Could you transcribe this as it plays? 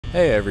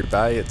Hey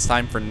everybody, it's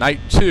time for night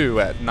 2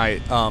 at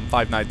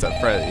Five Nights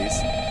at Freddy's.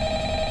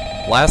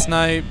 Last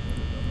night,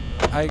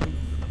 I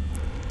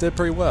did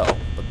pretty well,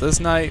 but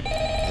this night,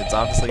 it's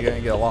obviously going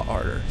to get a lot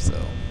harder, so.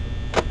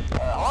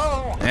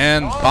 Hello?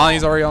 And Hello?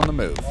 Bonnie's already on the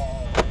move.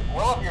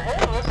 Well, if you're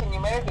hearing this and you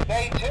made it to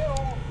day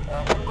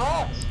 2,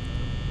 congrats.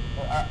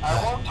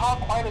 I won't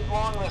talk quite as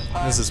long this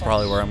time. This is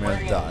probably where I'm going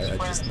to die, I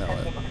just know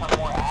it. Become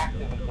more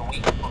active as the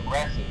week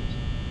progresses.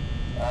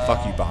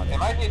 Fuck you, Bonnie. It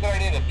might be a good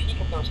idea to peek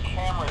at those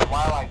cameras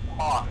while I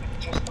talk,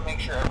 just to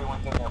make sure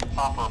everyone's in their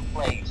proper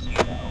place, you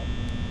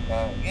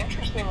know.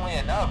 Interestingly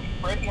enough,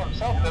 Freddy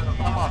himself doesn't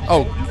come on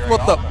scene very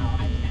what the? often.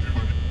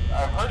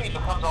 I've heard he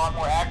becomes a lot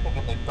more active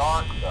in the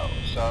dark, though,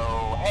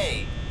 so,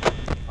 hey,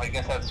 I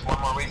guess that's one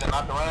more reason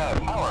not to run out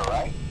of power,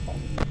 right?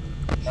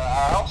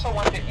 I also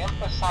want to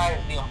emphasize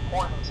the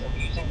importance of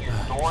using your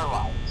door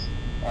lights.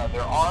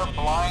 There are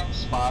blind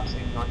spots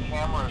in your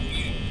camera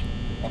view,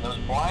 and those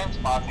blind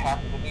spots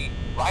happen to be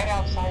right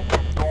outside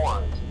your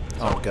doors.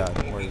 So Oh god,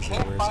 where is he?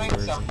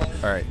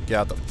 Alright, get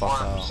out the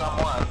fuck out.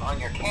 Someone on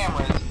your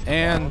cameras,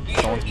 And be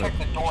sure to check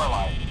the door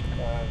light.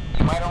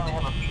 You might only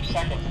have a few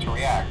seconds to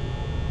react.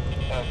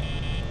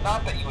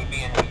 Not that you would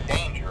be in any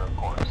danger, of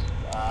course.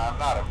 I'm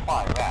not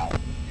implying that.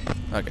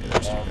 Okay,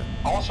 there's Chica.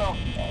 Also,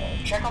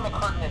 check on the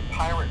curtain in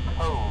Pirate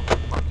Cove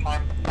from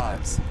time to time.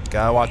 Nice.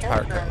 Gotta watch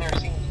Pirate The character in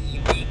Cove. there seems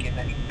unique in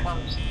that he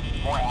becomes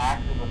more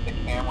active if the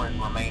cameras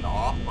remain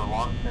off for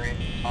long periods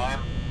of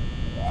time.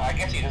 I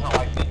guess he doesn't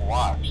like being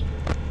watched.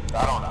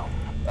 I don't know.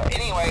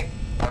 Anyway,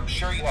 I'm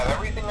sure you have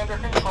everything under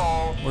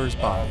control. Where's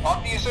Bonnie?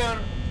 Talk to you soon.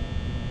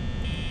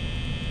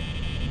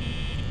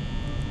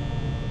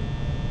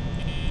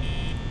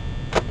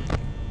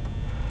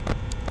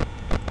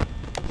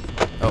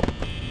 Oh.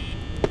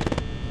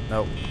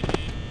 No.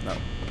 No.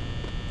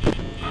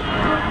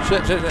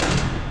 Shit, shit, shit.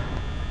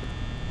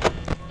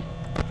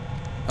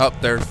 Oh,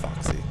 there's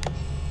Foxy.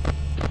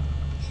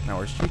 Now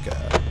where's Chica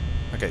at?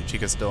 Okay,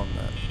 Chica's still in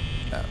the...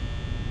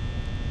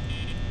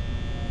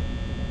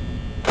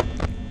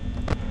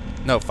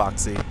 No,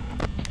 Foxy.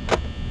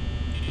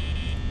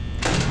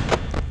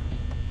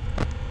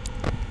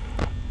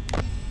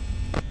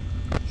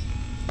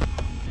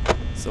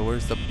 So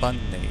where's the bunny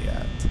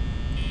at?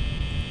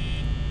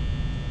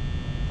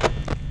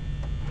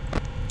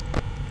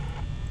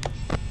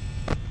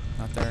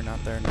 Not there,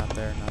 not there, not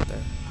there, not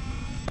there.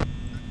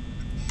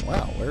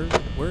 Wow,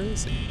 where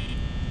is he?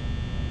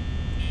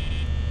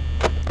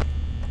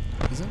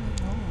 He's in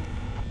the hall.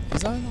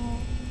 He's not in the hall.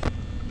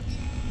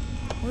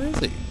 Where is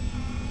he?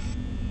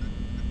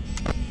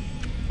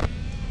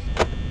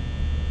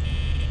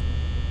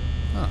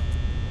 Huh.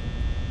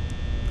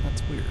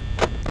 That's weird.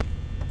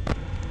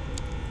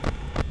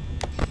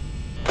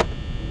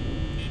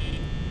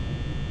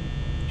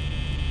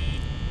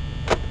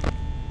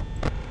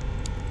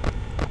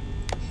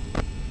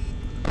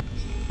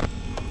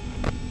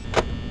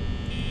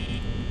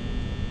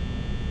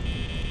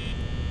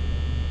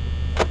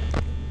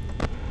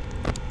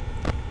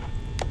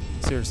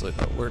 Seriously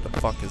though, where the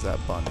fuck is that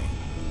bunny?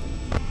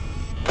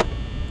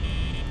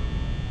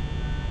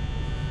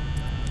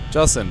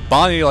 Justin,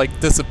 Bonnie like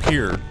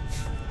disappeared.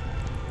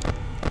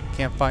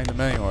 Can't find him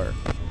anywhere.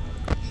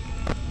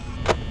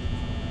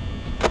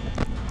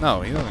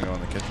 No, he doesn't go in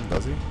the kitchen,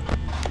 does he?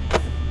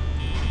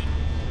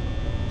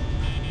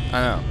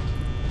 I know.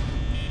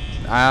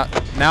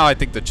 Now I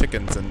think the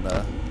chicken's in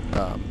the,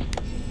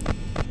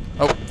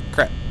 oh,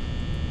 crap.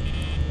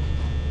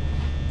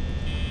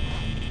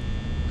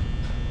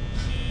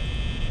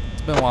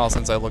 It's been a while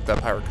since I looked at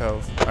Pirate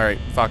Cove. Alright,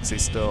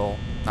 Foxy's still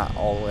not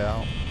all the way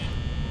out.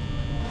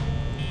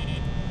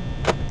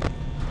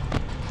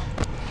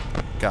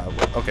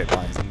 God, okay,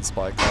 Bonnie's in the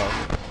supply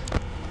closet.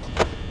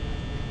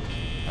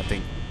 I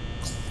think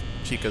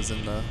Chica's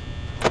in the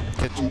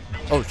kitchen.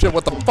 Oh shit,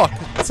 what the fuck?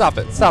 Stop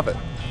it, stop it.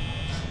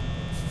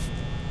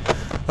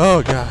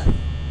 Oh god.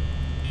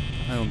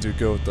 I don't do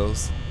good with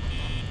those.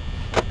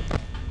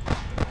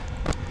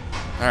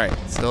 Alright,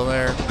 still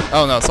there.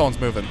 Oh no, someone's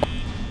moving.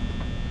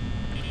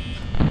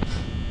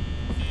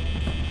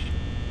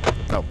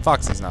 No,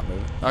 Foxy's not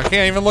moving. I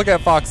can't even look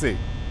at Foxy.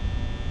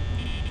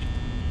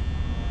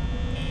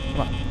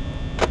 Come on.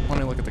 Let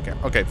me look at the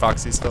camera. Okay,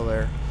 Foxy's still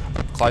there.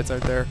 Clyde's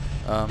right there.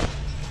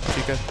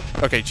 Chica.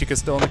 Okay, Chica's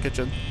still in the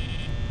kitchen.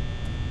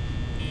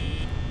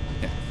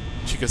 Yeah,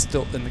 Chica's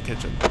still in the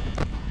kitchen.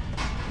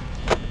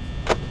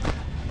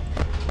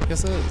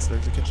 Yes, it is.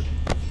 There's a kitchen.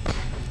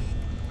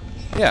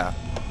 Yeah,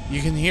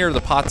 you can hear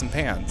the pots and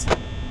pans.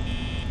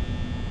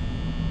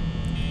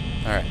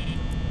 Alright.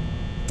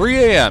 3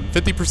 a.m.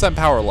 50%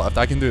 power left.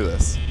 I can do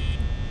this.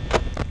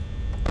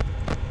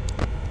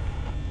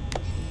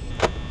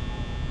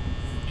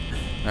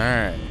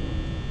 Alright.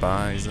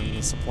 Bonnie's in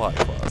the supply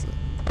closet.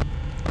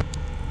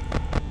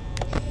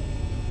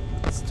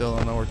 Still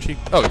don't know where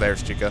Chica... Oh,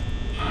 there's Chica.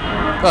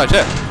 Oh,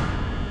 shit.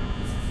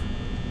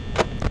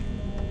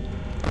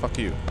 Fuck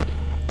you.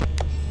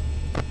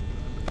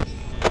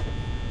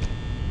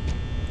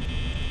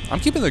 I'm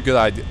keeping a good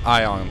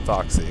eye on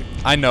Foxy.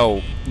 I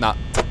know not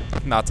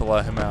to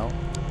let him out.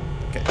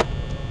 Okay.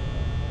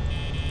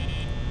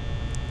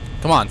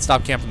 Come on,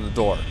 stop camping the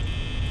door.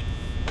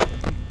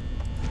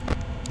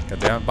 God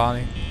damn it,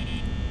 Bonnie.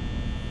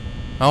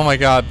 Oh my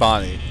god,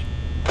 Bonnie.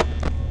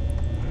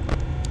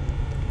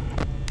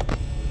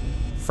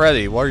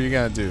 Freddy, what are you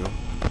gonna do?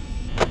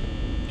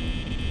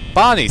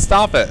 Bonnie,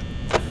 stop it!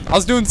 I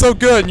was doing so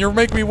good and you're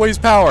making me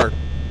waste power.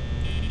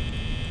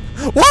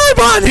 Why,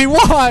 Bonnie?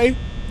 Why?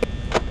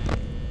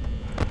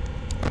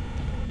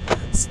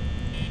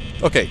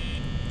 Okay,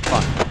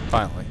 fine.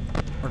 Finally.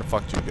 Where the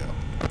fuck did you go?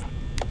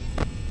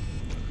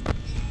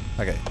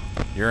 Okay,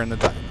 you're in the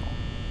dining hall.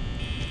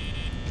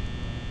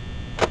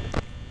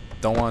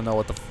 Don't want to know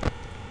what the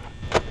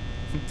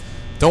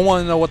don't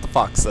want to know what the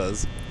fox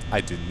says. I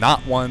do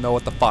not want to know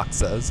what the fox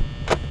says.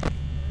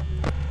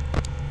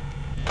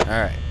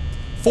 Alright.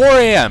 4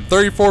 a.m.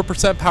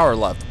 34% power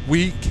left.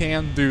 We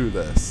can do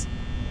this.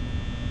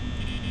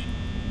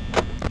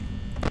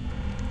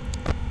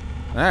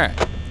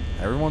 Alright.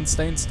 Everyone's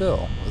staying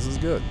still. This is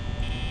good.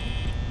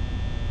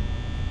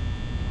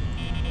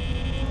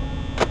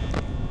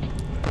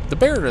 The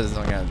bear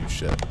isn't gonna do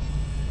shit.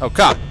 Oh,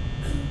 God.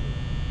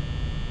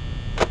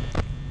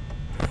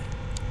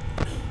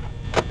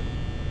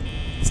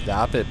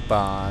 Stop it,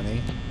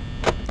 Bonnie.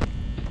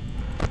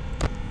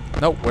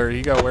 Nope, where did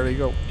he go? Where did he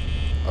go?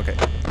 Okay,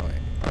 wait,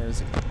 where is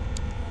he?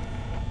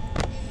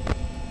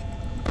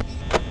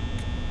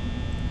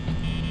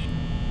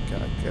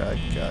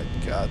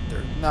 God,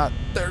 they're not,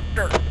 they're.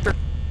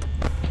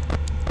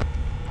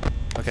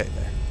 Okay,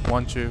 there.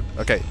 1, 2,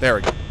 okay, there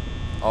we go.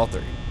 All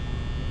 3.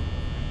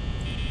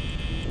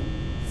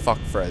 Fuck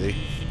Freddy.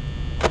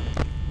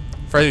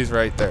 Freddy's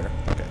right there.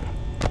 Okay.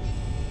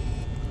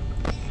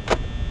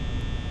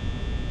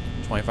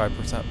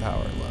 25%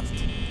 power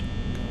left.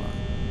 Come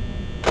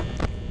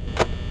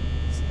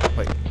on.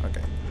 Wait,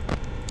 okay.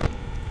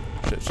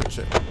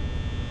 Shit.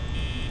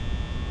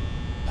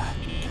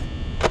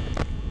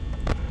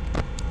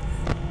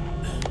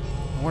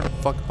 Where the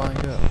fuck did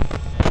Bonnie go?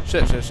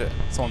 Shit.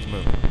 Someone's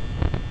moving.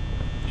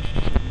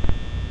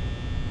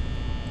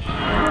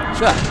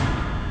 Shut.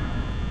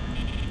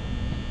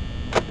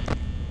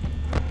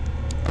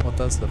 What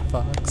does the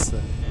fox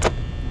say?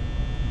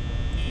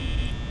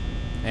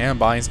 And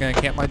Bonnie's gonna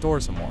camp my door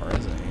some more,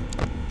 isn't he?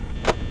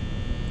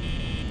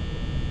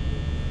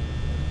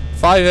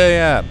 5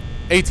 a.m.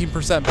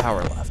 18%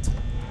 power left.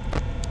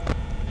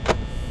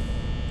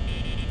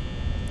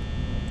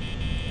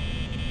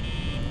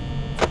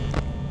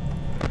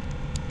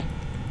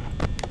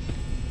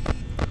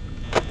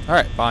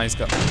 Alright, Bonnie's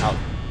go out.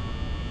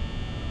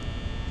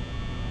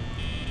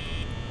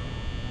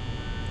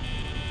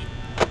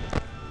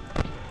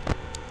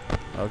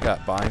 Oh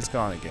god, Bonnie's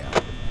gone again.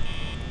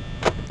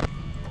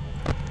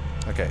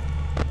 Okay,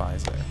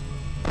 Bonnie's there.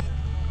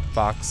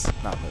 Fox,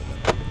 not moving.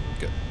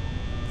 Good.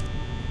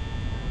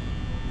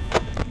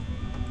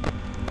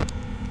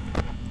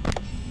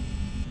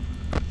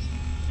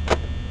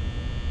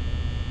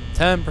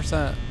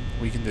 %.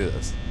 We can do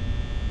this.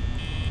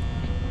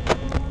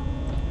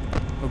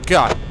 Oh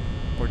god.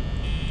 Where'd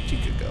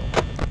Chica go?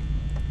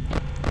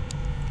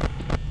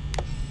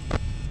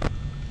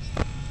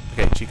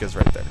 Okay, Chica's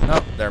right there.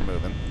 Nope, they're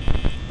moving.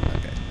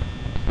 Okay.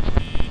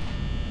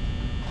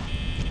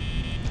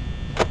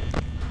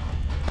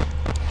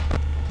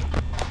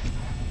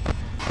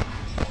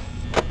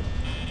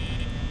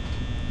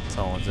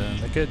 Someone's in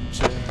the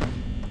kitchen.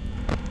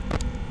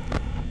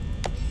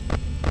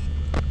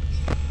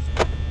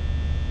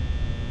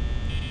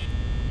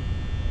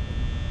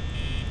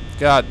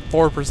 God,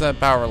 4%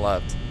 power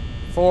left.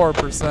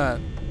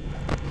 4%.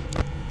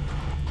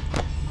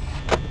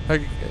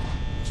 Okay,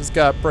 just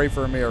gotta pray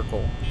for a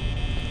miracle.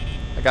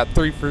 I got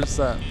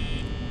 3%.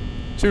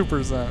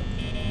 2%.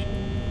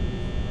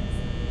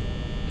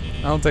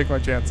 I don't take my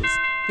chances.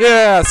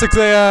 Yeah, 6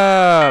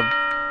 a.m.